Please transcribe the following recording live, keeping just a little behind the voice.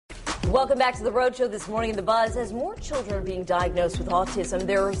Welcome back to the Road Show this morning. The buzz, as more children are being diagnosed with autism,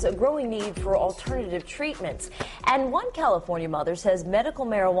 there's a growing need for alternative treatments. And one California mother says medical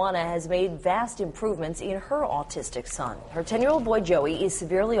marijuana has made vast improvements in her autistic son. Her 10-year-old boy, Joey, is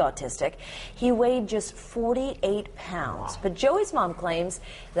severely autistic. He weighed just 48 pounds. But Joey's mom claims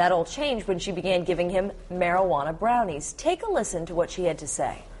that all changed when she began giving him marijuana brownies. Take a listen to what she had to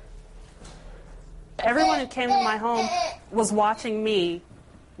say. Everyone who came to my home was watching me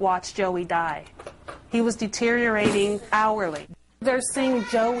watch Joey die. He was deteriorating hourly. They're seeing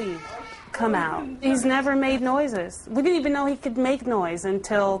Joey come out. He's never made noises. We didn't even know he could make noise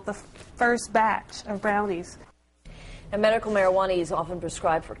until the first batch of brownies. And medical marijuana is often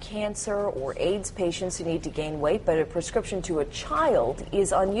prescribed for cancer or AIDS patients who need to gain weight, but a prescription to a child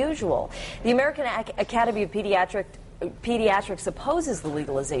is unusual. The American Academy of Pediatrics opposes the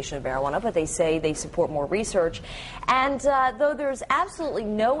legalization of marijuana, but they say they support more research. And though there's absolutely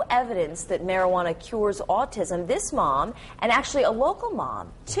no evidence that marijuana cures autism, this mom, and actually a local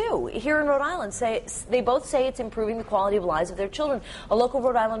mom too, here in Rhode Island, they both say it's improving the quality of lives of their children. A local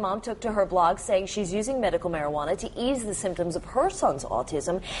Rhode Island mom took to her blog saying she's using medical marijuana to ease the symptoms of her son's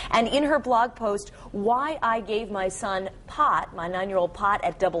autism. And in her blog post, Why I Gave My Son Pot, my 9-year-old pot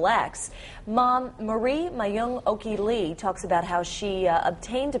at XX, Mom Marie Mayung Oki Lee talks about how she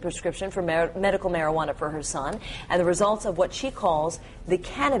obtained a prescription for medical marijuana for her son and the results of what she calls the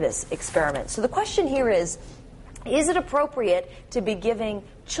Cannabis experiment. So the question here is it appropriate to be giving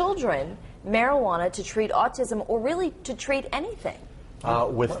children marijuana to treat autism or really to treat anything? Go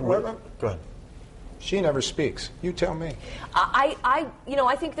ahead. She never speaks. You tell me.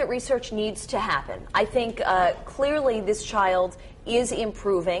 I think that research needs to happen. I think clearly this child is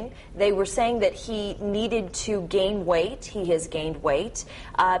improving. They were saying that he needed to gain weight. He has gained weight.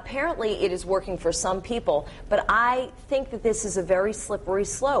 Apparently it is working for some people, but I think that this is a very slippery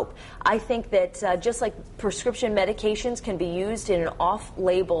slope. I think that just like prescription medications can be used in an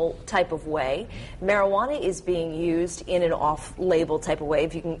off-label type of way, marijuana is being used in an off-label type of way,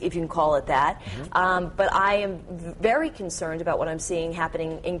 if you can call it that. But I am very concerned about what I'm seeing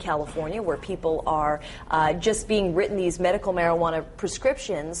happening in California, where people are just being written these medical marijuana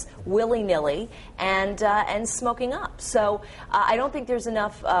prescriptions willy-nilly and smoking up. So I don't think there's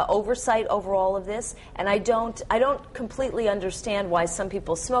enough oversight over all of this, and I don't completely understand why some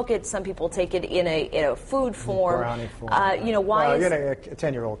people smoke it, some people take it in a food form. Brownie form. Why is a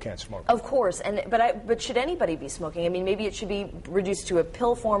 10-year-old can't smoke. Of course, but should anybody be smoking? I mean, maybe it should be reduced to a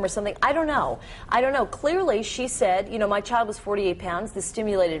pill form or something. I don't know. Clearly, she said, my child was 48 pounds. This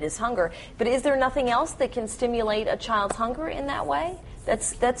stimulated his hunger. But is there nothing else that can stimulate a child's hunger in that way?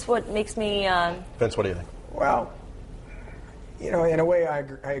 That's what makes me... Vince, what do you think? Well, in a way,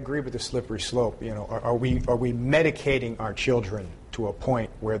 I agree with the slippery slope. Are we medicating our children to a point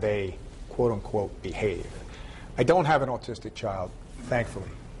where they, quote unquote, behave? I don't have an autistic child, thankfully,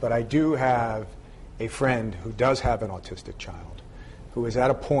 but I do have a friend who does have an autistic child, who is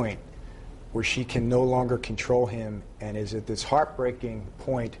at a point where she can no longer control him and is at this heartbreaking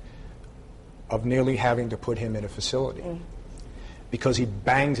point of nearly having to put him in a facility. Because he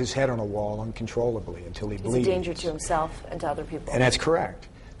bangs his head on a wall uncontrollably until he bleeds. He's a danger to himself and to other people. And that's correct.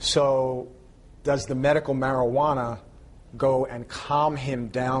 So does the medical marijuana go and calm him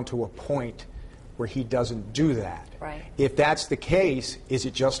down to a point where he doesn't do that? Right. If that's the case, is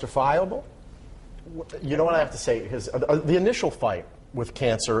it justifiable? You know what I have to say? The initial fight with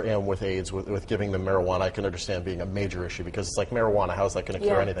cancer and with AIDS, with giving them marijuana, I can understand being a major issue because it's like marijuana. How is that going to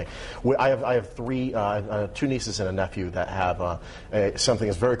cure anything? I have two nieces and a nephew that have something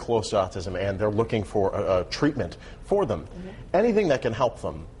that's very close to autism, and they're looking for a treatment for them. Anything that can help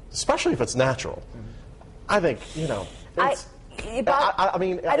them, especially if it's natural. I think it's, I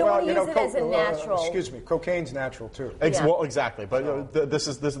mean, I don't want to use it as a natural. Excuse me, cocaine's natural too. Well, exactly. But this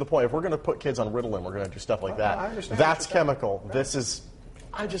is the point. If we're going to put kids on Ritalin, we're going to do stuff like that. I understand. That's chemical. Right. This is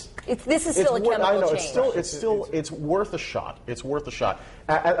still a chemical I know. change. It's worth a shot. It's worth a shot.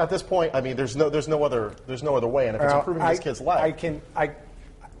 At this point, I mean, there's no other way. And if it's improving this kid's life,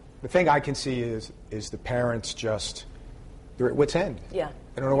 the thing I can see is the parents they're at wit's end. Yeah.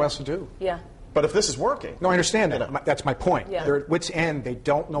 They don't know what else to do. Yeah. But if this is working... No, I understand that. That's my point. Yeah. They're at wit's end. They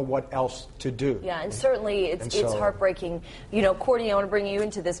don't know what else to do. Yeah, and certainly it's heartbreaking. Courtney, I want to bring you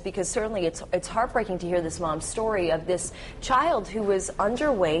into this because certainly it's heartbreaking to hear this mom's story of this child who was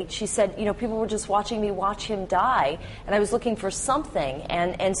underweight. She said, people were just watching me watch him die, and I was looking for something.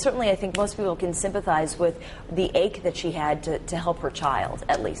 And certainly I think most people can sympathize with the ache that she had to help her child,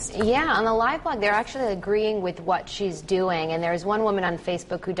 at least. Yeah, on the live blog, they're actually agreeing with what she's doing, and there's one woman on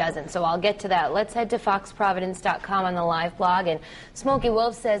Facebook who doesn't, so I'll get to that out. Let's head to foxprovidence.com on the live blog. And Smokey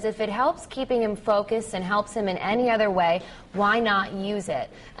Wolf says, if it helps keeping him focused and helps him in any other way, why not use it?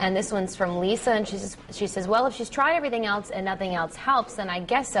 And this one's from Lisa, and she says, well, if she's tried everything else and nothing else helps, then I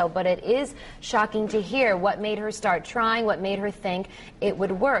guess so. But it is shocking to hear what made her start trying, what made her think it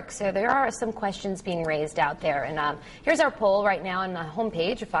would work. So there are some questions being raised out there. And here's our poll right now on the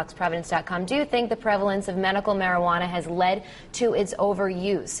homepage of foxprovidence.com. Do you think the prevalence of medical marijuana has led to its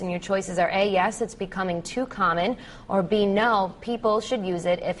overuse? And your choices are A, yes, it's becoming too common, or B, no, people should use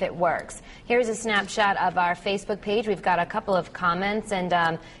it if it works. Here's a snapshot of our Facebook page. We've got a couple of comments,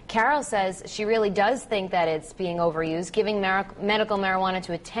 and Carol says she really does think that it's being overused. Giving medical marijuana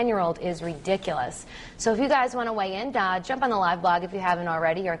to a 10-year-old is ridiculous. So if you guys want to weigh in, jump on the live blog if you haven't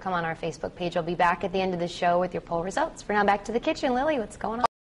already, or come on our Facebook page. I'll be back at the end of the show with your poll results. For now, back to the kitchen. Lily, what's going on?